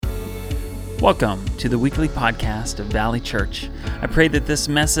Welcome to the weekly podcast of Valley Church. I pray that this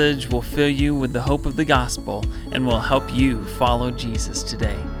message will fill you with the hope of the gospel and will help you follow Jesus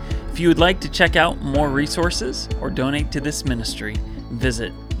today. If you would like to check out more resources or donate to this ministry,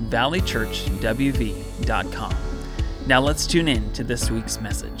 visit valleychurchwv.com. Now let's tune in to this week's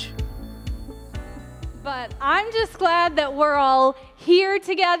message. But I'm just glad that we're all here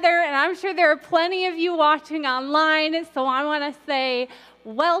together, and I'm sure there are plenty of you watching online, so I want to say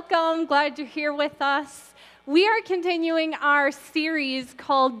welcome. Glad you're here with us. We are continuing our series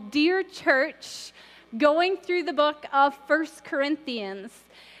called Dear Church, going through the book of 1 Corinthians.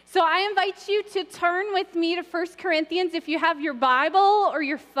 So I invite you to turn with me to 1 Corinthians if you have your Bible or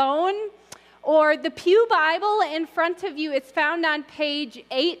your phone or the Pew Bible in front of you. It's found on page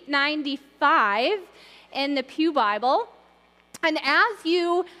 895 in the Pew Bible. And as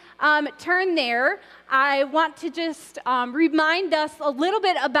you turn there, I want to just remind us a little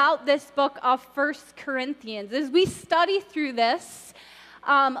bit about this book of 1 Corinthians. As we study through this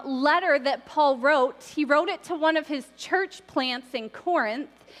letter that Paul wrote, he wrote it to one of his church plants in Corinth.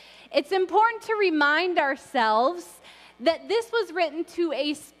 It's important to remind ourselves that this was written to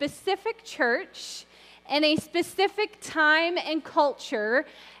a specific church in a specific time and culture,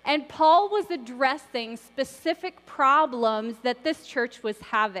 and Paul was addressing specific problems that this church was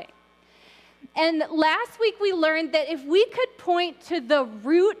having. And last week we learned that if we could point to the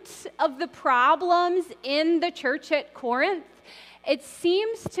root of the problems in the church at Corinth, it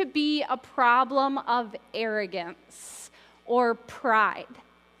seems to be a problem of arrogance or pride.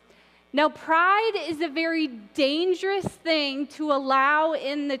 Now, pride is a very dangerous thing to allow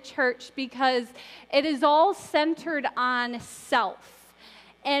in the church because it is all centered on self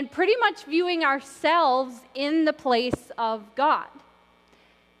and pretty much viewing ourselves in the place of God.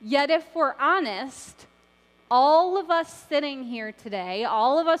 Yet, if we're honest, all of us sitting here today,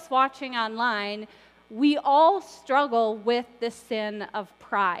 all of us watching online, we all struggle with the sin of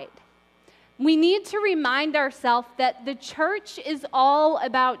pride. We need to remind ourselves that the church is all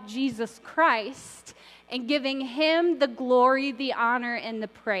about Jesus Christ and giving him the glory, the honor, and the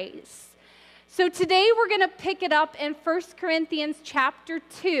praise. So today we're going to pick it up in 1 Corinthians chapter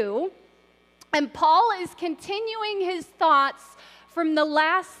 2, and Paul is continuing his thoughts from the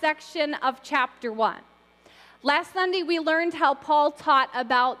last section of chapter 1. Last Sunday we learned how Paul taught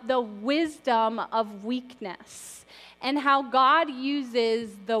about the wisdom of weakness and how God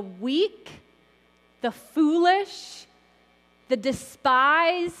uses the weak, the foolish, the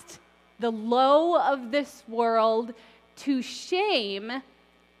despised, the low of this world to shame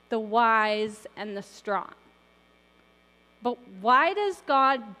the wise and the strong. But why does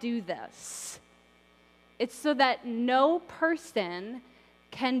God do this? It's so that no person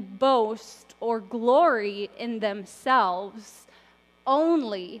can boast or glory in themselves,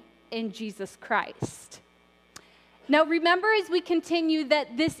 only in Jesus Christ. Now remember as we continue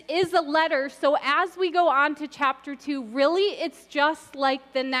that this is a letter, so as we go on to chapter 2, really it's just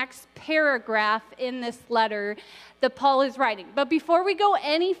like the next paragraph in this letter that Paul is writing. But before we go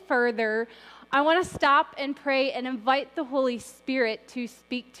any further, I want to stop and pray and invite the Holy Spirit to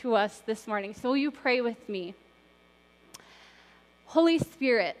speak to us this morning. So will you pray with me? Holy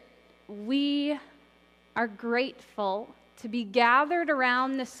Spirit, we are grateful to be gathered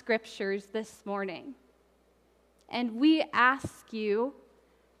around the scriptures this morning. And we ask you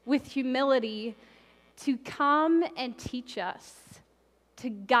with humility to come and teach us, to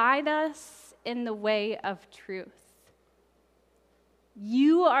guide us in the way of truth.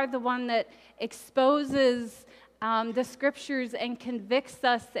 You are the one that exposes the scriptures and convicts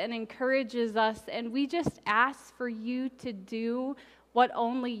us and encourages us, and we just ask for you to do what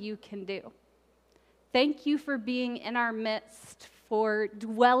only you can do. Thank you for being in our midst, for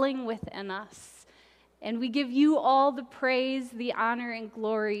dwelling within us, and we give you all the praise, the honor, and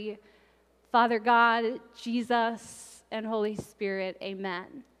glory. Father God, Jesus, and Holy Spirit,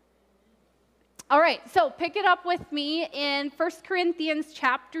 amen. All right, so pick it up with me in 1 Corinthians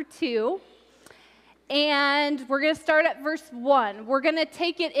chapter 2, and we're going to start at verse 1. We're going to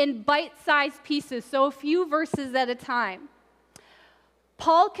take it in bite-sized pieces, so a few verses at a time.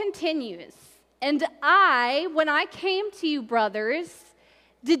 Paul continues, "And I, when I came to you, brothers,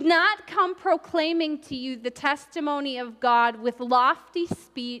 did not come proclaiming to you the testimony of God with lofty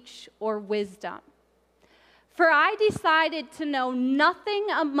speech or wisdom. For I decided to know nothing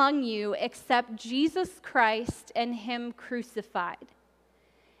among you except Jesus Christ and him crucified.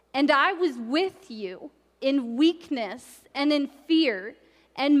 And I was with you in weakness and in fear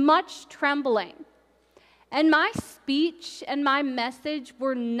and much trembling. And my speech and my message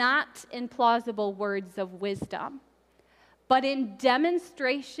were not in plausible words of wisdom, but in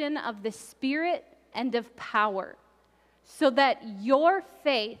demonstration of the Spirit and of power, so that your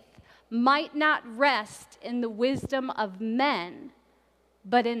faith might not rest in the wisdom of men,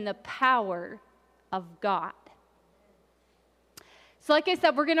 but in the power of God. So like I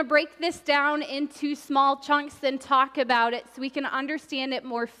said, we're going to break this down into small chunks and talk about it so we can understand it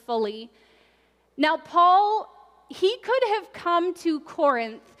more fully. Now, Paul, he could have come to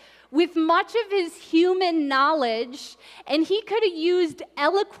Corinth with much of his human knowledge, and he could have used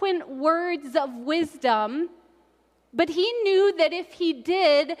eloquent words of wisdom, but he knew that if he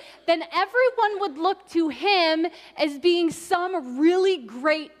did, then everyone would look to him as being some really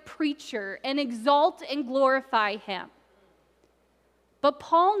great preacher and exalt and glorify him. But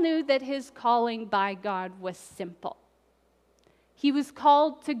Paul knew that his calling by God was simple. He was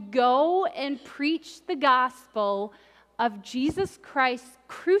called to go and preach the gospel of Jesus Christ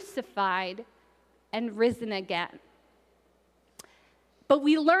crucified and risen again. But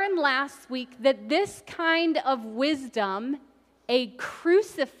we learned last week that this kind of wisdom, a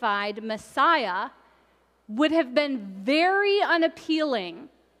crucified Messiah, would have been very unappealing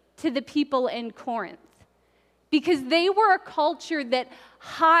to the people in Corinth, because they were a culture that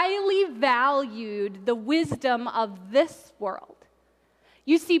highly valued the wisdom of this world.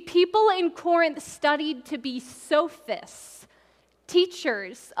 You see, people in Corinth studied to be sophists,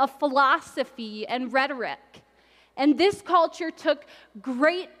 teachers of philosophy and rhetoric. And this culture took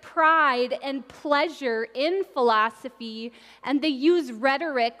great pride and pleasure in philosophy, and they used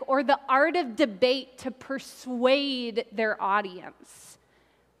rhetoric or the art of debate to persuade their audience.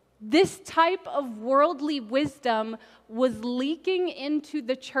 This type of worldly wisdom was leaking into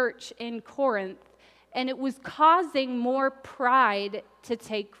the church in Corinth, and it was causing more pride to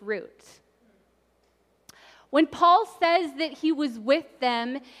take root. When Paul says that he was with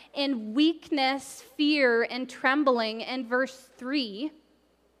them in weakness, fear, and trembling in verse 3,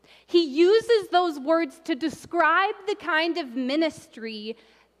 he uses those words to describe the kind of ministry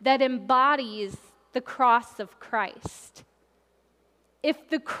that embodies the cross of Christ. If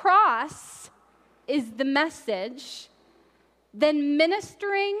the cross is the message, then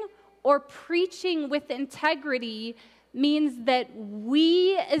ministering or preaching with integrity means that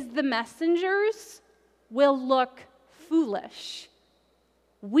we as the messengers will look foolish,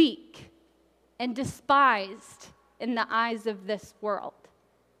 weak, and despised in the eyes of this world,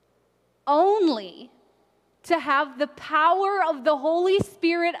 only to have the power of the Holy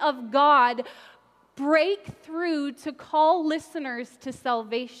Spirit of God break through to call listeners to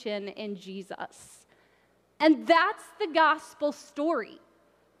salvation in Jesus. And that's the gospel story.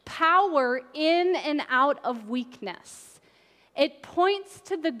 Power in and out of weakness. It points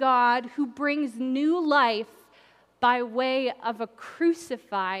to the God who brings new life by way of a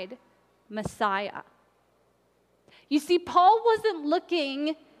crucified Messiah. You see, Paul wasn't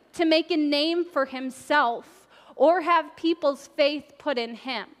looking to make a name for himself or have people's faith put in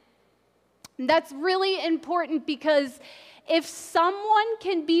him. And that's really important, because if someone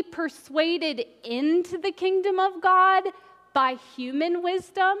can be persuaded into the kingdom of God by human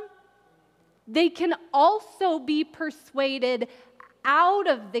wisdom, they can also be persuaded out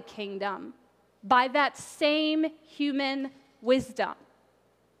of the kingdom by that same human wisdom.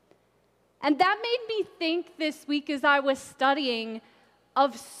 And that made me think this week as I was studying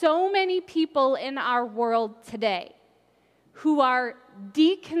of so many people in our world today who are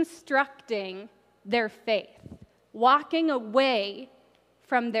deconstructing their faith, walking away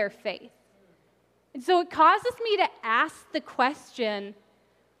from their faith. And so it causes me to ask the question,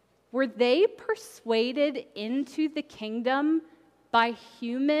 were they persuaded into the kingdom by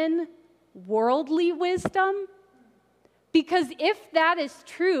human, worldly wisdom? Because if that is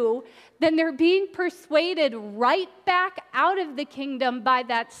true, then they're being persuaded right back out of the kingdom by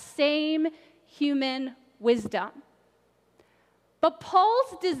that same human wisdom. But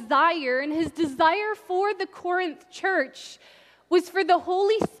Paul's desire, and his desire for the Corinth church, was for the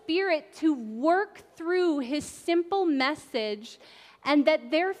Holy Spirit to work through his simple message, and that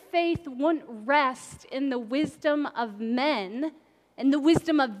their faith wouldn't rest in the wisdom of men and the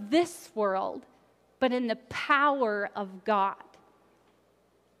wisdom of this world, but in the power of God.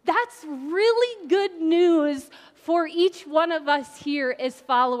 That's really good news for each one of us here as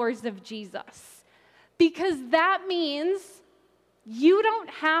followers of Jesus, because that means you don't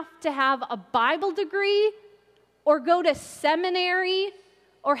have to have a Bible degree or go to seminary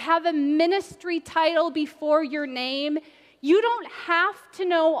or have a ministry title before your name. You don't have to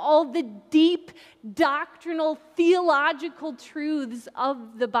know all the deep doctrinal, theological truths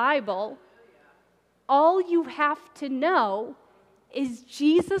of the Bible. All you have to know is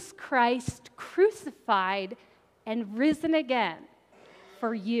Jesus Christ crucified and risen again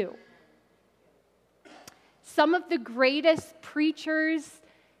for you. Some of the greatest preachers,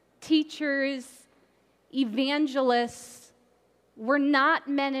 teachers, evangelists were not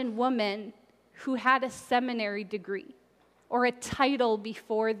men and women who had a seminary degree or a title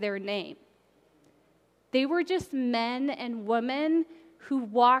before their name. They were just men and women who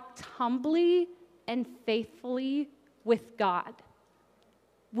walked humbly and faithfully with God,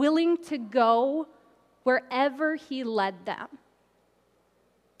 willing to go wherever He led them.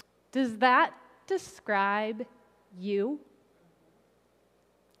 Does that describe you?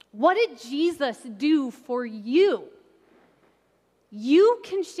 What did Jesus do for you? You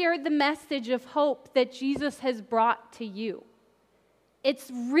can share the message of hope that Jesus has brought to you.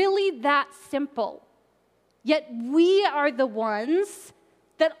 It's really that simple. Yet we are the ones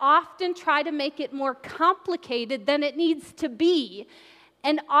that often try to make it more complicated than it needs to be.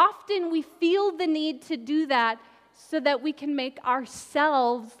 And often we feel the need to do that so that we can make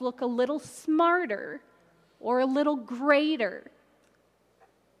ourselves look a little smarter or a little greater.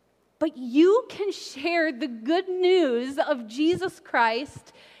 But you can share the good news of Jesus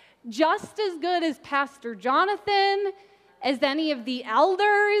Christ just as good as Pastor Jonathan, as any of the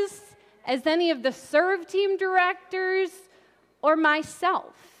elders, as any of the serve team directors, or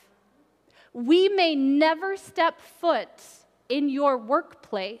myself. We may never step foot in your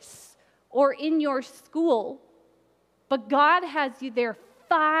workplace or in your school, but God has you there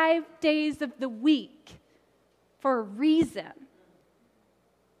 5 days of the week for a reason.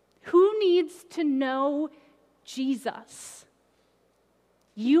 Who needs to know Jesus?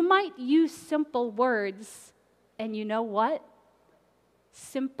 You might use simple words, and you know what?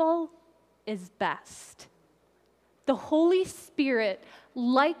 Simple is best. The Holy Spirit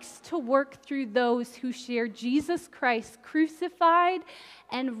likes to work through those who share Jesus Christ crucified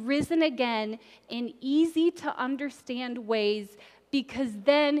and risen again in easy to understand ways, because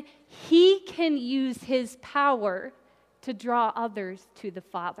then He can use His power to draw others to the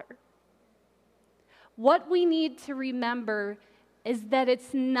Father. What we need to remember is that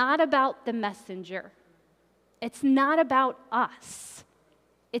it's not about the messenger. It's not about us.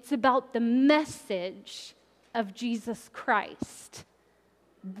 It's about the message of Jesus Christ.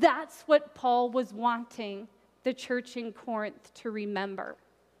 That's what Paul was wanting the church in Corinth to remember.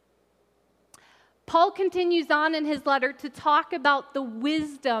 Paul continues on in his letter to talk about the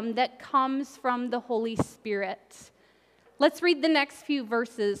wisdom that comes from the Holy Spirit. Let's read the next few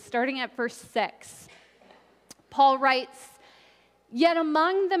verses, starting at verse 6. Paul writes, "Yet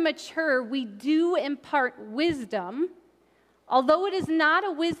among the mature we do impart wisdom, although it is not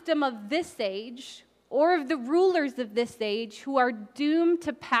a wisdom of this age or of the rulers of this age who are doomed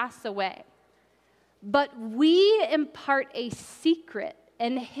to pass away. But we impart a secret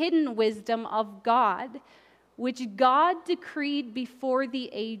and hidden wisdom of God, which God decreed before the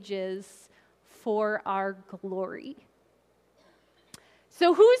ages for our glory."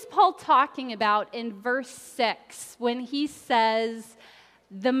 So who's Paul talking about in verse 6 when he says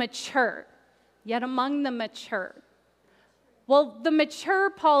the mature, yet among the mature? Well, the mature,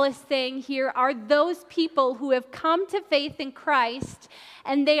 Paul is saying here, are those people who have come to faith in Christ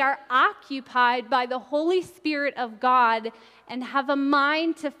and they are occupied by the Holy Spirit of God and have a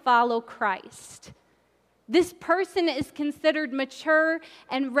mind to follow Christ. This person is considered mature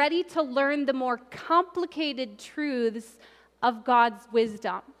and ready to learn the more complicated truths of God's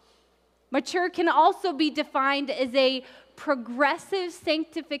wisdom. Mature can also be defined as a progressive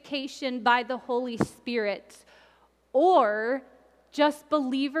sanctification by the Holy Spirit, or just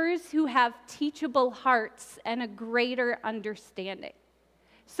believers who have teachable hearts and a greater understanding.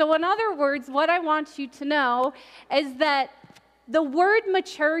 So in other words, what I want you to know is that the word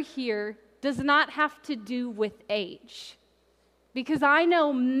mature here does not have to do with age. Because I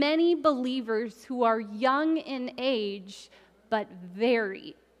know many believers who are young in age, but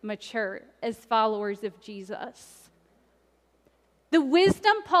very mature as followers of Jesus. The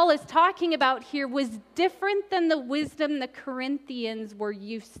wisdom Paul is talking about here was different than the wisdom the Corinthians were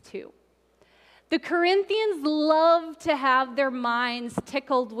used to. The Corinthians loved to have their minds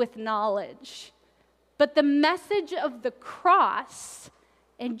tickled with knowledge, but the message of the cross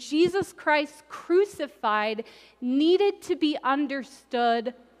and Jesus Christ crucified needed to be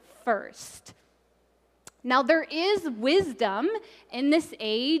understood first. Now, there is wisdom in this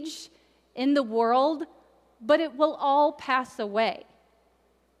age, in the world, but it will all pass away.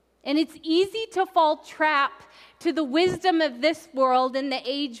 And it's easy to fall trap to the wisdom of this world in the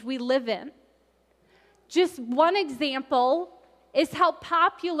age we live in. Just one example is how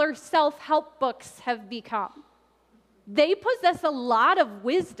popular self-help books have become. They possess a lot of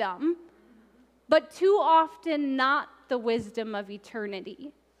wisdom, but too often not the wisdom of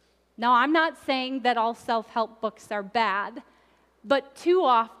eternity. Now, I'm not saying that all self-help books are bad, but too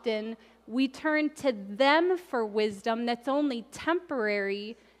often we turn to them for wisdom that's only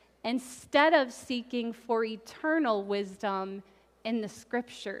temporary instead of seeking for eternal wisdom in the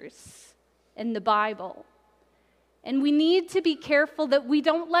scriptures, in the Bible. And we need to be careful that we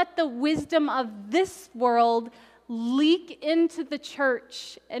don't let the wisdom of this world leak into the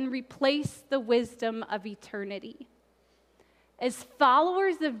church and replace the wisdom of eternity. As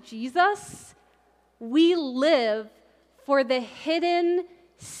followers of Jesus, we live for the hidden,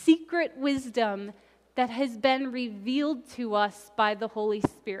 secret wisdom that has been revealed to us by the Holy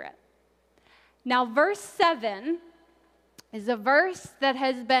Spirit. Now, verse 7 is a verse that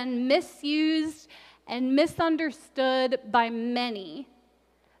has been misused and misunderstood by many.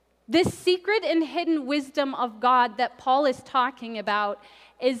 This secret and hidden wisdom of God that Paul is talking about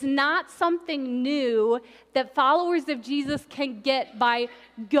is not something new that followers of Jesus can get by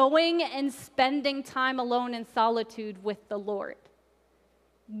going and spending time alone in solitude with the Lord.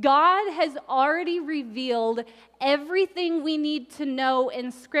 God has already revealed everything we need to know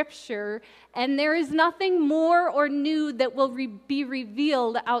in Scripture, and there is nothing more or new that will be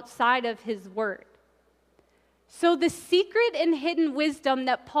revealed outside of His Word. So the secret and hidden wisdom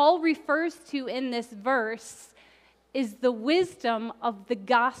that Paul refers to in this verse is the wisdom of the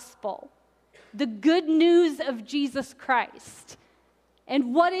gospel, the good news of Jesus Christ.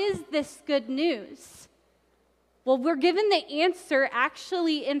 And what is this good news? Well, we're given the answer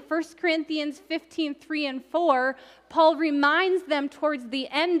actually in 1 Corinthians 15, 3 and 4. Paul reminds them towards the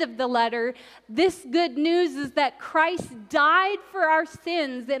end of the letter, this good news is that Christ died for our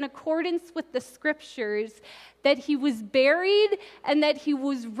sins in accordance with the scriptures, that he was buried, and that he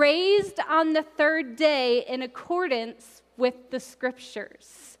was raised on the third day in accordance with the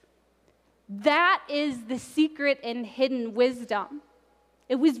scriptures. That is the secret and hidden wisdom.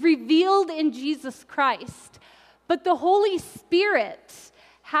 It was revealed in Jesus Christ. But the Holy Spirit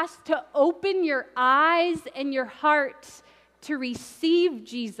has to open your eyes and your heart to receive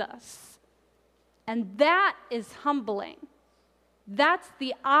Jesus. And that is humbling. That's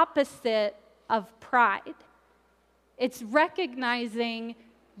the opposite of pride. It's recognizing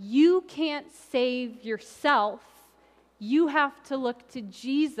you can't save yourself. You have to look to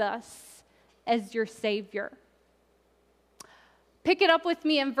Jesus as your Savior. Pick it up with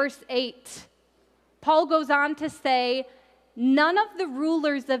me in verse 8. Paul goes on to say, none of the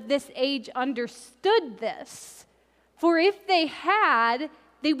rulers of this age understood this, for if they had,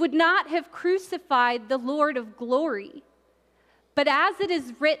 they would not have crucified the Lord of glory. But as it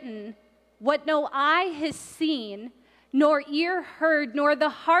is written, what no eye has seen, nor ear heard, nor the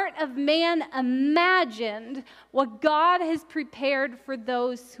heart of man imagined, what God has prepared for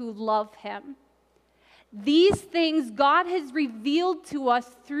those who love him. These things God has revealed to us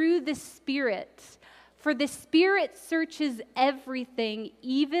through the Spirit. For the Spirit searches everything,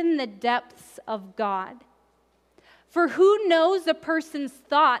 even the depths of God. For who knows a person's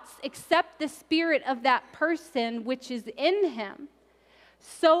thoughts except the spirit of that person which is in him?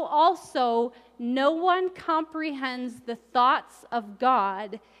 So also, no one comprehends the thoughts of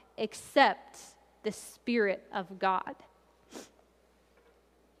God except the Spirit of God.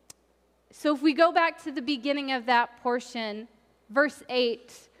 So if we go back to the beginning of that portion, verse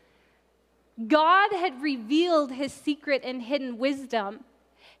 8, God had revealed his secret and hidden wisdom,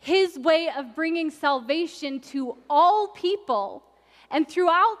 his way of bringing salvation to all people. And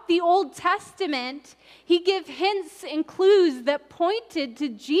throughout the Old Testament, he gave hints and clues that pointed to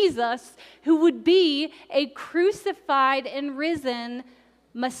Jesus, who would be a crucified and risen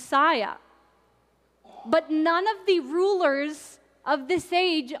Messiah. But none of the rulers of this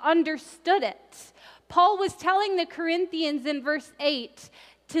age understood it. Paul was telling the Corinthians in verse 8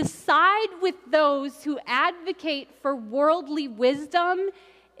 to side with those who advocate for worldly wisdom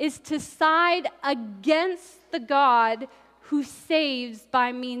is to side against the God who saves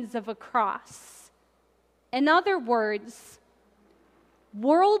by means of a cross. In other words,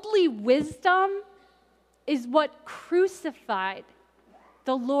 worldly wisdom is what crucified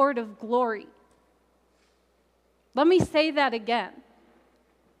the Lord of glory. Let me say that again.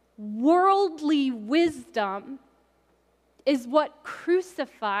 Worldly wisdom is what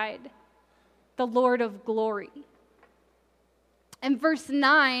crucified the Lord of glory. In verse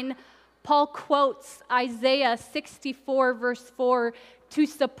 9, Paul quotes Isaiah 64, verse 4, to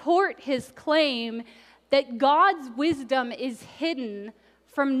support his claim that God's wisdom is hidden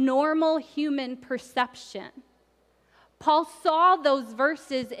from normal human perception. Paul saw those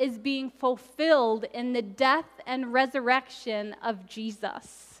verses as being fulfilled in the death and resurrection of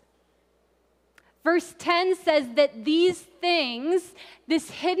Jesus. Verse 10 says that these things, this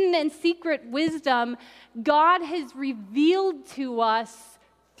hidden and secret wisdom, God has revealed to us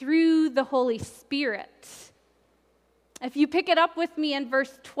through the Holy Spirit. If you pick it up with me in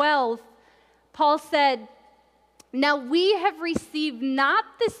verse 12, Paul said, "Now we have received not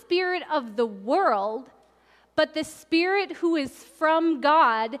the spirit of the world, but the Spirit who is from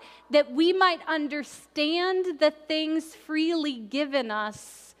God, that we might understand the things freely given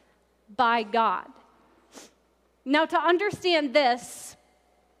us by God." Now, to understand this,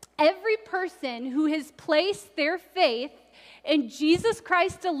 every person who has placed their faith in Jesus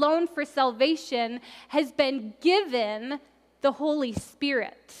Christ alone for salvation has been given the Holy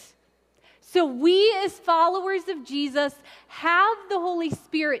Spirit. So we, as followers of Jesus, have the Holy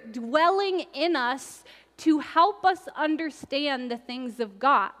Spirit dwelling in us to help us understand the things of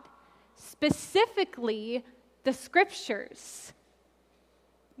God, specifically the Scriptures.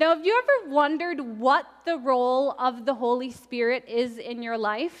 Now, have you ever wondered what the role of the Holy Spirit is in your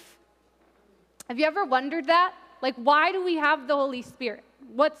life? Have you ever wondered that? Like, why do we have the Holy Spirit?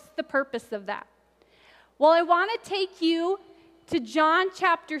 What's the purpose of that? Well, I want to take you to John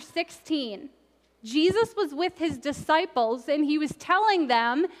chapter 16. Jesus was with his disciples, and he was telling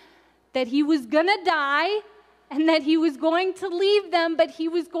them that he was going to die and that he was going to leave them, but he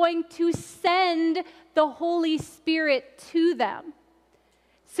was going to send the Holy Spirit to them.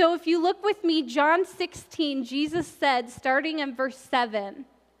 So if you look with me, John 16, Jesus said, starting in verse 7,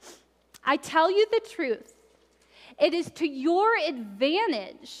 "I tell you the truth, it is to your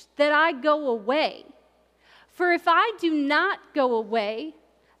advantage that I go away. For if I do not go away,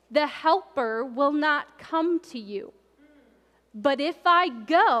 the Helper will not come to you. But if I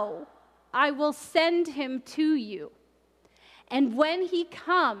go, I will send him to you. And when he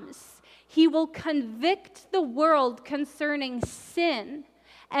comes, he will convict the world concerning sin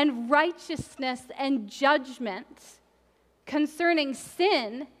and righteousness and judgment. Concerning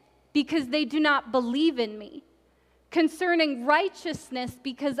sin, because they do not believe in me. Concerning righteousness,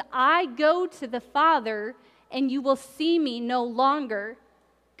 because I go to the Father, and you will see me no longer.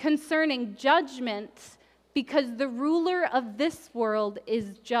 Concerning judgment, because the ruler of this world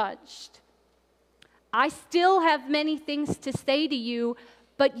is judged. I still have many things to say to you,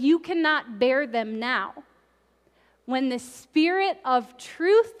 but you cannot bear them now. When the Spirit of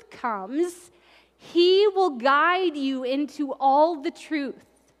truth comes, he will guide you into all the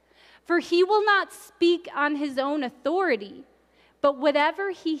truth. For he will not speak on his own authority, but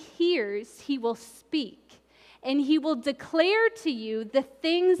whatever he hears, he will speak, and he will declare to you the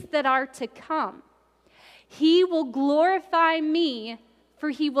things that are to come. He will glorify me,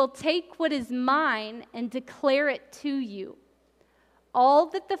 for he will take what is mine and declare it to you. All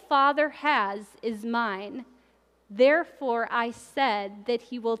that the Father has is mine. Therefore I said that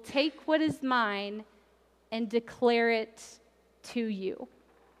he will take what is mine and declare it to you."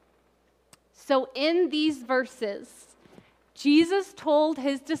 So in these verses, Jesus told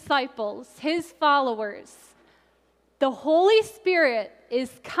his disciples, his followers, the Holy Spirit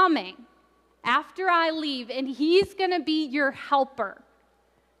is coming after I leave, and he's going to be your helper.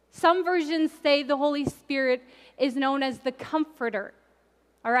 Some versions say the Holy Spirit is known as the Comforter.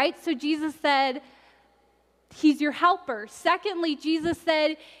 All right, so Jesus said, he's your helper. Secondly, Jesus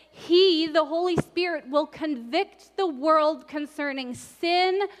said, he, the Holy Spirit, will convict the world concerning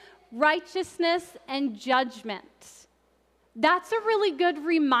sin, righteousness, and judgment. That's a really good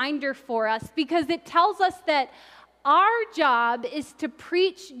reminder for us because it tells us that our job is to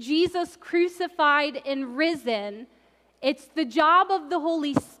preach Jesus crucified and risen. It's the job of the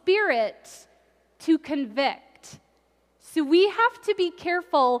Holy Spirit to convict. So we have to be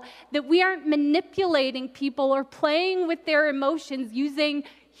careful that we aren't manipulating people or playing with their emotions using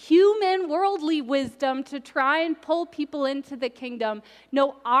human worldly wisdom to try and pull people into the kingdom.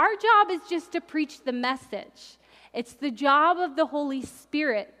 No, our job is just to preach the message. It's the job of the Holy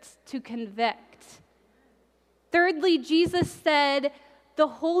Spirit to convict. Thirdly, Jesus said, the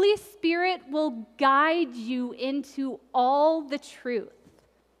Holy Spirit will guide you into all the truth.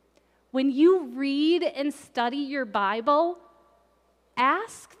 When you read and study your Bible,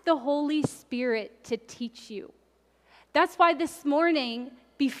 ask the Holy Spirit to teach you. That's why this morning,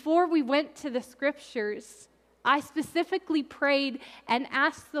 before we went to the scriptures, I specifically prayed and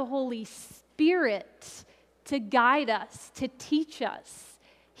asked the Holy Spirit to guide us, to teach us.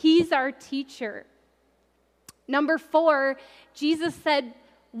 He's our teacher. Number 4, Jesus said,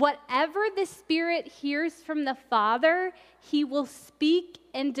 whatever the Spirit hears from the Father, he will speak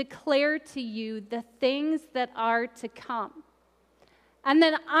and declare to you the things that are to come. And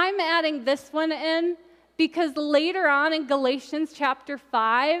then I'm adding this one in because later on in Galatians chapter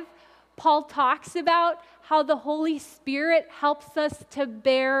 5, Paul talks about how the Holy Spirit helps us to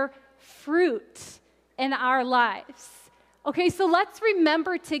bear fruit in our lives. Okay, so let's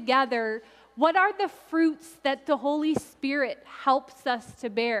remember together, what are the fruits that the Holy Spirit helps us to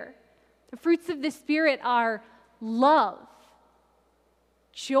bear? The fruits of the Spirit are love,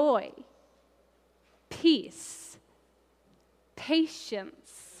 joy, peace,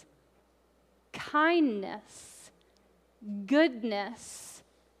 patience, kindness, goodness,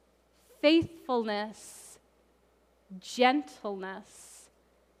 faithfulness, gentleness,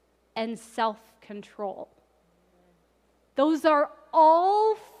 and self-control. Those are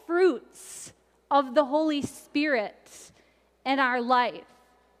all fruits of the Holy Spirit in our life.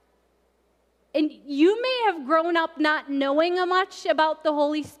 And you may have grown up not knowing much about the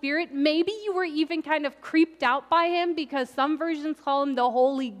Holy Spirit. Maybe you were even kind of creeped out by him, because some versions call him the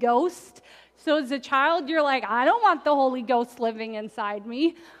Holy Ghost. So as a child, you're like, I don't want the Holy Ghost living inside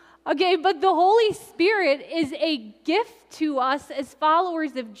me. Okay, but the Holy Spirit is a gift to us as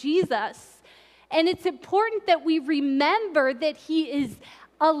followers of Jesus. And it's important that we remember that he is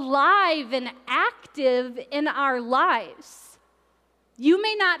alive and active in our lives. You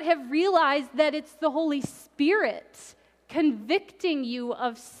may not have realized that it's the Holy Spirit convicting you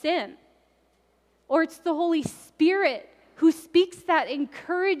of sin, or it's the Holy Spirit who speaks that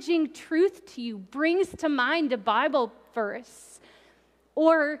encouraging truth to you, brings to mind a Bible verse,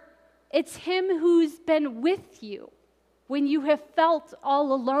 or it's him who's been with you when you have felt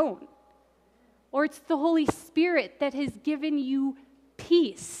all alone, or it's the Holy Spirit that has given you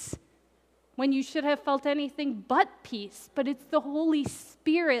peace when you should have felt anything but peace, but it's the Holy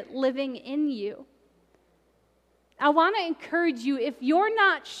Spirit living in you. I want to encourage you, if you're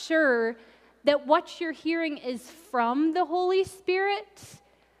not sure that what you're hearing is from the Holy Spirit,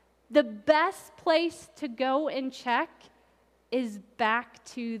 the best place to go and check is back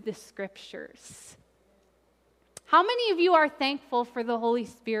to the Scriptures. How many of you are thankful for the Holy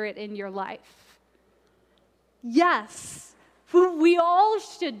Spirit in your life? Yes, we all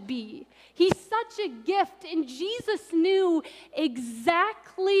should be. He's such a gift, and Jesus knew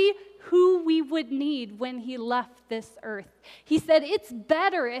exactly who we would need when he left this earth. He said, it's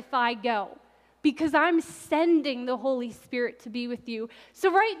better if I go, because I'm sending the Holy Spirit to be with you.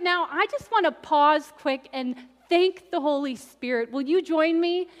 So right now, I just want to pause quick and thank the Holy Spirit. Will you join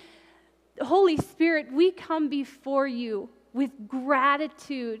me? Holy Spirit, we come before you with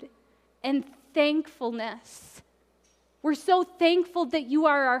gratitude and thankfulness. We're so thankful that you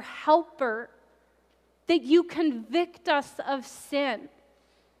are our helper, that you convict us of sin,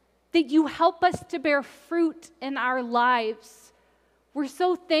 that you help us to bear fruit in our lives. We're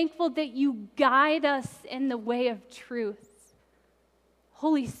so thankful that you guide us in the way of truth.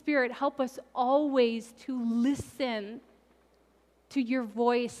 Holy Spirit, help us always to listen to your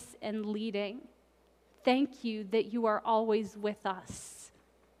voice and leading. Thank you that you are always with us.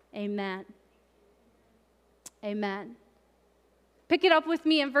 Amen. Amen. Pick it up with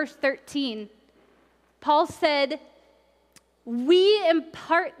me in verse 13. Paul said, we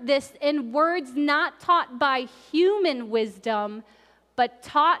impart this in words not taught by human wisdom, but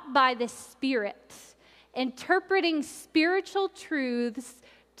taught by the Spirit, interpreting spiritual truths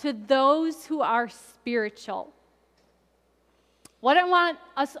to those who are spiritual. What I want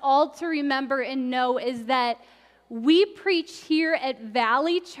us all to remember and know is that we preach here at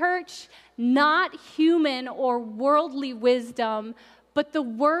Valley Church not human or worldly wisdom, but the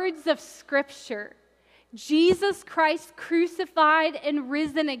words of Scripture. Jesus Christ crucified and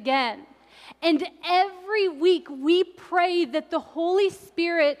risen again. And every week we pray that the Holy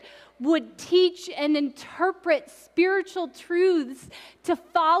Spirit would teach and interpret spiritual truths to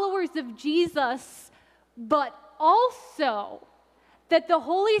followers of Jesus, but also that the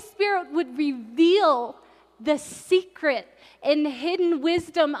Holy Spirit would reveal the secret and hidden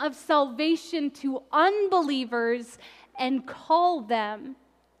wisdom of salvation to unbelievers and call them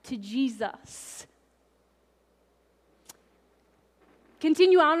to Jesus.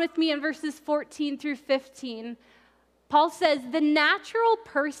 Continue on with me in verses 14 through 15. Paul says, the natural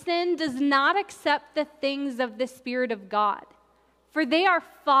person does not accept the things of the Spirit of God, for they are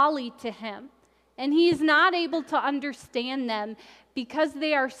folly to him, and he is not able to understand them because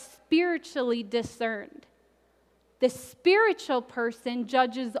they are spiritually discerned. The spiritual person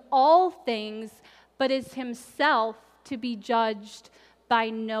judges all things, but is himself to be judged by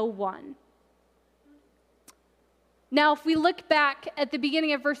no one. Now, if we look back at the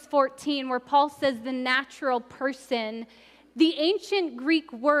beginning of verse 14, where Paul says the natural person, the ancient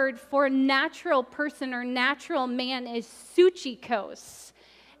Greek word for natural person or natural man is suchikos,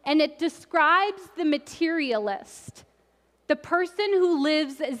 and it describes the materialist, The person who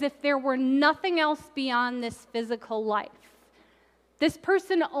lives as if there were nothing else beyond this physical life. This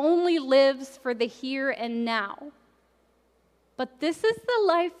person only lives for the here and now. But this is the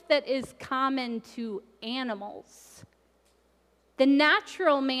life that is common to animals. The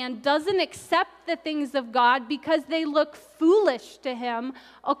natural man doesn't accept the things of God because they look foolish to him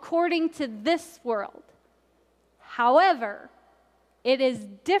according to this world. However, it is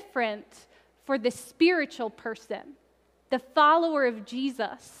different for the spiritual person, the follower of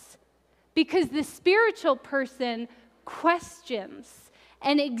Jesus, because the spiritual person questions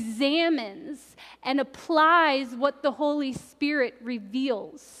and examines and applies what the Holy Spirit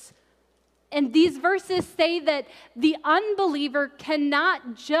reveals. And these verses say that the unbeliever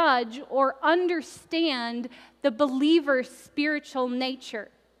cannot judge or understand the believer's spiritual nature.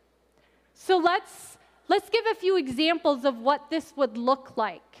 So let's give a few examples of what this would look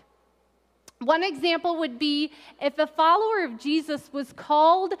like. One example would be if a follower of Jesus was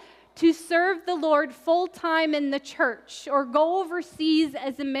called to serve the Lord full-time in the church or go overseas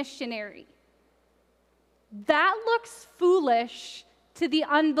as a missionary. That looks foolish to the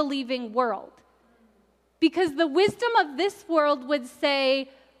unbelieving world. Because the wisdom of this world would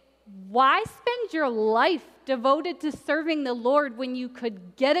say, why spend your life devoted to serving the Lord when you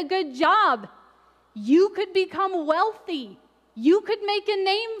could get a good job? You could become wealthy. You could make a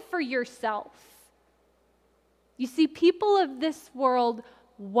name for yourself. You see, people of this world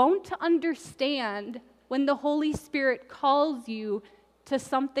won't understand when the Holy Spirit calls you to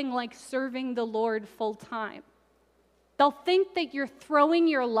something like serving the Lord full time. They'll think that you're throwing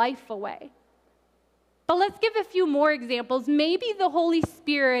your life away. But let's give a few more examples. Maybe the Holy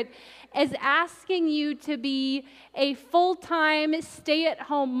Spirit is asking you to be a full-time,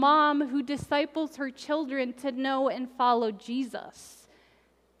 stay-at-home mom who disciples her children to know and follow Jesus.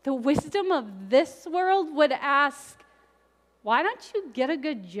 The wisdom of this world would ask, why don't you get a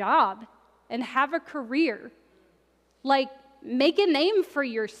good job and have a career? Like, make a name for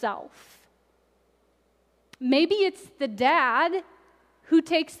yourself. Maybe it's the dad who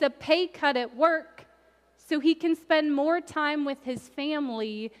takes a pay cut at work so he can spend more time with his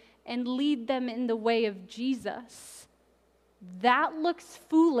family and lead them in the way of Jesus. That looks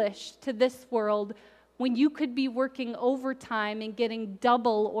foolish to this world when you could be working overtime and getting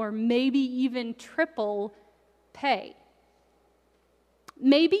double or maybe even triple pay.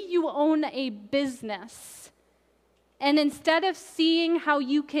 Maybe you own a business, and instead of seeing how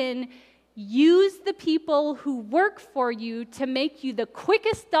you can use the people who work for you to make you the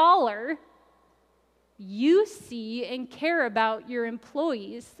quickest dollar, you see and care about your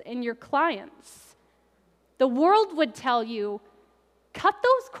employees and your clients. The world would tell you, cut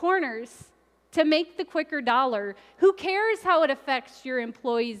those corners to make the quicker dollar. Who cares how it affects your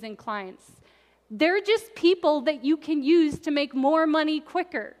employees and clients? They're just people that you can use to make more money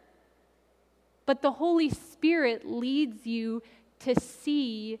quicker. But the Holy Spirit leads you to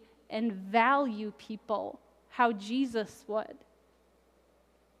see and value people how Jesus would.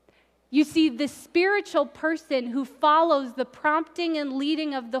 You see, the spiritual person who follows the prompting and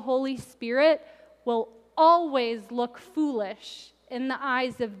leading of the Holy Spirit will always look foolish in the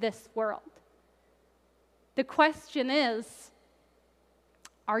eyes of this world. The question is,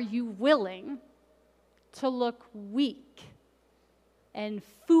 are you willing to look weak and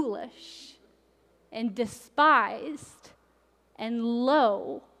foolish and despised and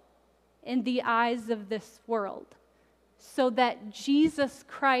low in the eyes of this world, so that Jesus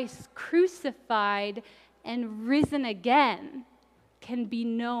Christ crucified and risen again can be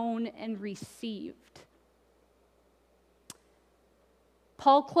known and received?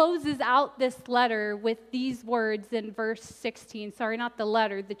 Paul closes out this letter with these words in verse 16. Sorry, not the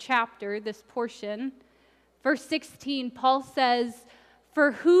letter, the chapter, this portion. Verse 16, Paul says,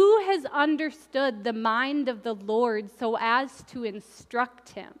 "For who has understood the mind of the Lord so as to instruct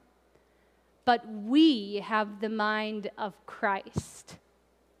him? But we have the mind of Christ."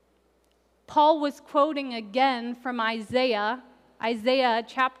 Paul was quoting again from Isaiah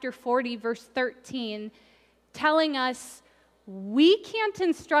chapter 40, verse 13, telling us we can't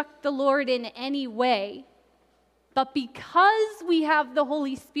instruct the Lord in any way, but because we have the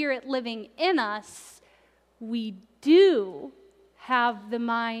Holy Spirit living in us, we do have the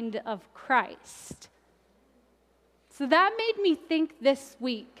mind of Christ. So that made me think this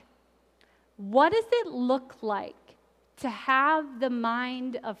week, what does it look like to have the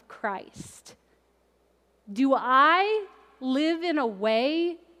mind of Christ? Do I live in a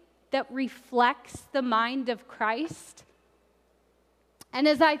way that reflects the mind of Christ? And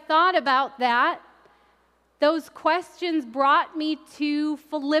as I thought about that, those questions brought me to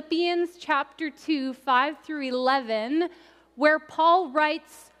Philippians chapter 2, 5 through 11, where Paul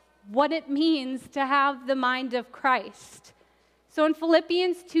writes what it means to have the mind of Christ. So in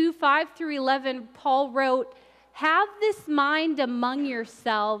Philippians 2:5-11, Paul wrote, "Have this mind among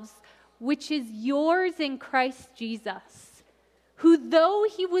yourselves, which is yours in Christ Jesus, who though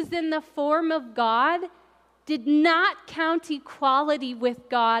he was in the form of God, did not count equality with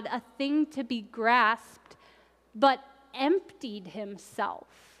God a thing to be grasped, but emptied himself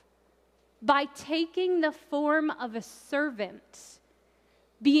by taking the form of a servant,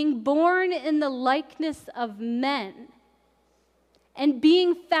 being born in the likeness of men, and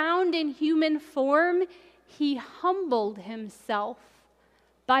being found in human form, he humbled himself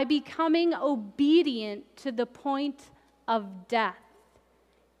by becoming obedient to the point of death,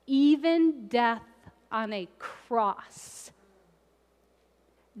 even death on a cross.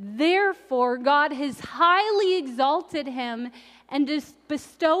 Therefore, God has highly exalted him and has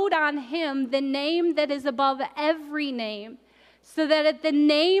bestowed on him the name that is above every name, so that at the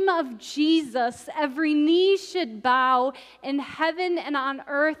name of Jesus, every knee should bow in heaven and on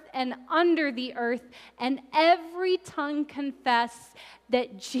earth and under the earth, and every tongue confess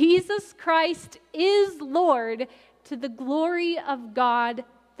that Jesus Christ is Lord, to the glory of God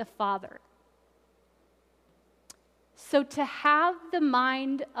the Father." So to have the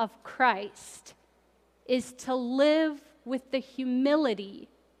mind of Christ is to live with the humility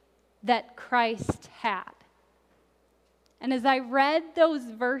that Christ had. And as I read those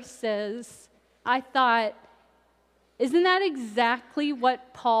verses, I thought, isn't that exactly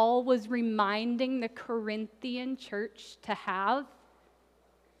what Paul was reminding the Corinthian church to have?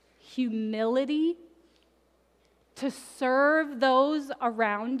 Humility, to serve those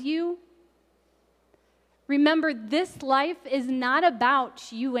around you. Remember, this life is not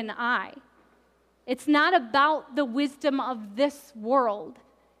about you and I. It's not about the wisdom of this world.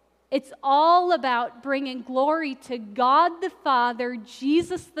 It's all about bringing glory to God the Father,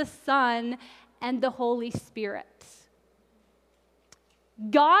 Jesus the Son, and the Holy Spirit.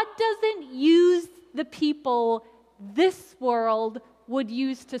 God doesn't use the people this world would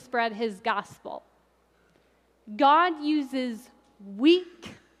use to spread his gospel. God uses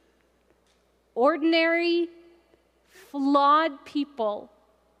weak, ordinary, flawed people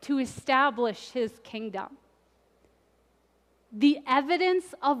to establish his kingdom. The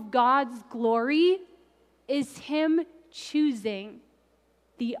evidence of God's glory is him choosing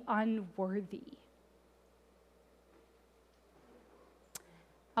the unworthy.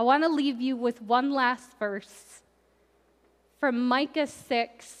 I want to leave you with one last verse from Micah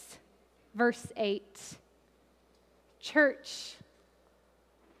 6, verse 8. Church,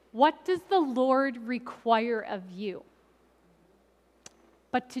 what does the Lord require of you?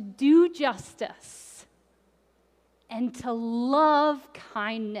 But to do justice and to love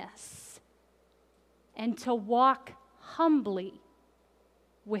kindness and to walk humbly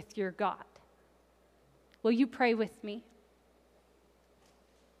with your God. Will you pray with me?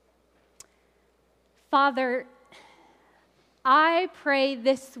 Father, I pray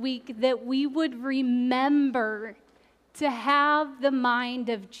this week that we would remember to have the mind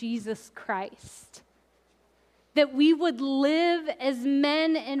of Jesus Christ, that we would live as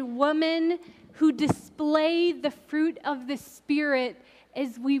men and women who display the fruit of the Spirit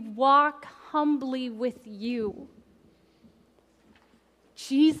as we walk humbly with you.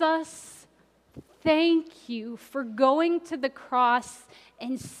 Jesus, thank you for going to the cross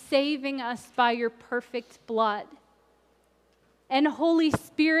and saving us by your perfect blood. And Holy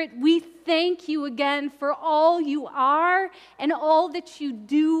Spirit, we thank you again for all you are and all that you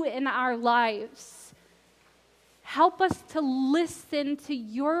do in our lives. Help us to listen to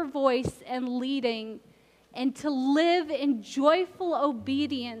your voice and leading, and to live in joyful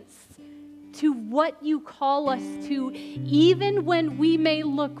obedience to what you call us to, even when we may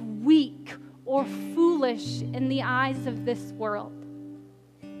look weak or foolish in the eyes of this world.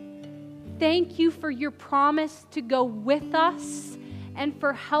 Thank you for your promise to go with us and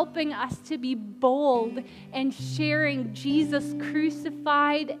for helping us to be bold and sharing Jesus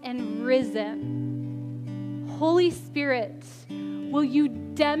crucified and risen. Holy Spirit, will you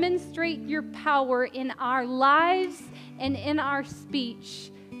demonstrate your power in our lives and in our speech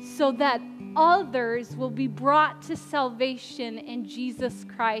so that others will be brought to salvation in Jesus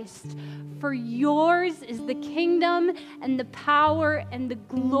Christ? For yours is the kingdom and the power and the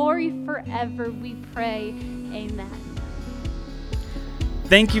glory forever, we pray. Amen.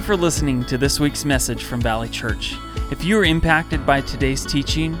 Thank you for listening to this week's message from Valley Church. If you were impacted by today's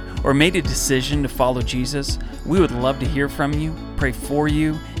teaching or made a decision to follow Jesus, we would love to hear from you, pray for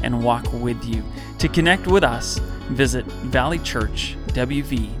you, and walk with you. To connect with us, visit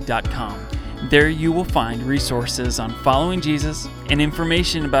valleychurchwv.com. There you will find resources on following Jesus and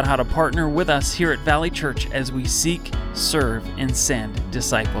information about how to partner with us here at Valley Church as we seek, serve, and send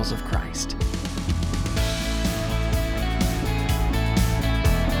disciples of Christ.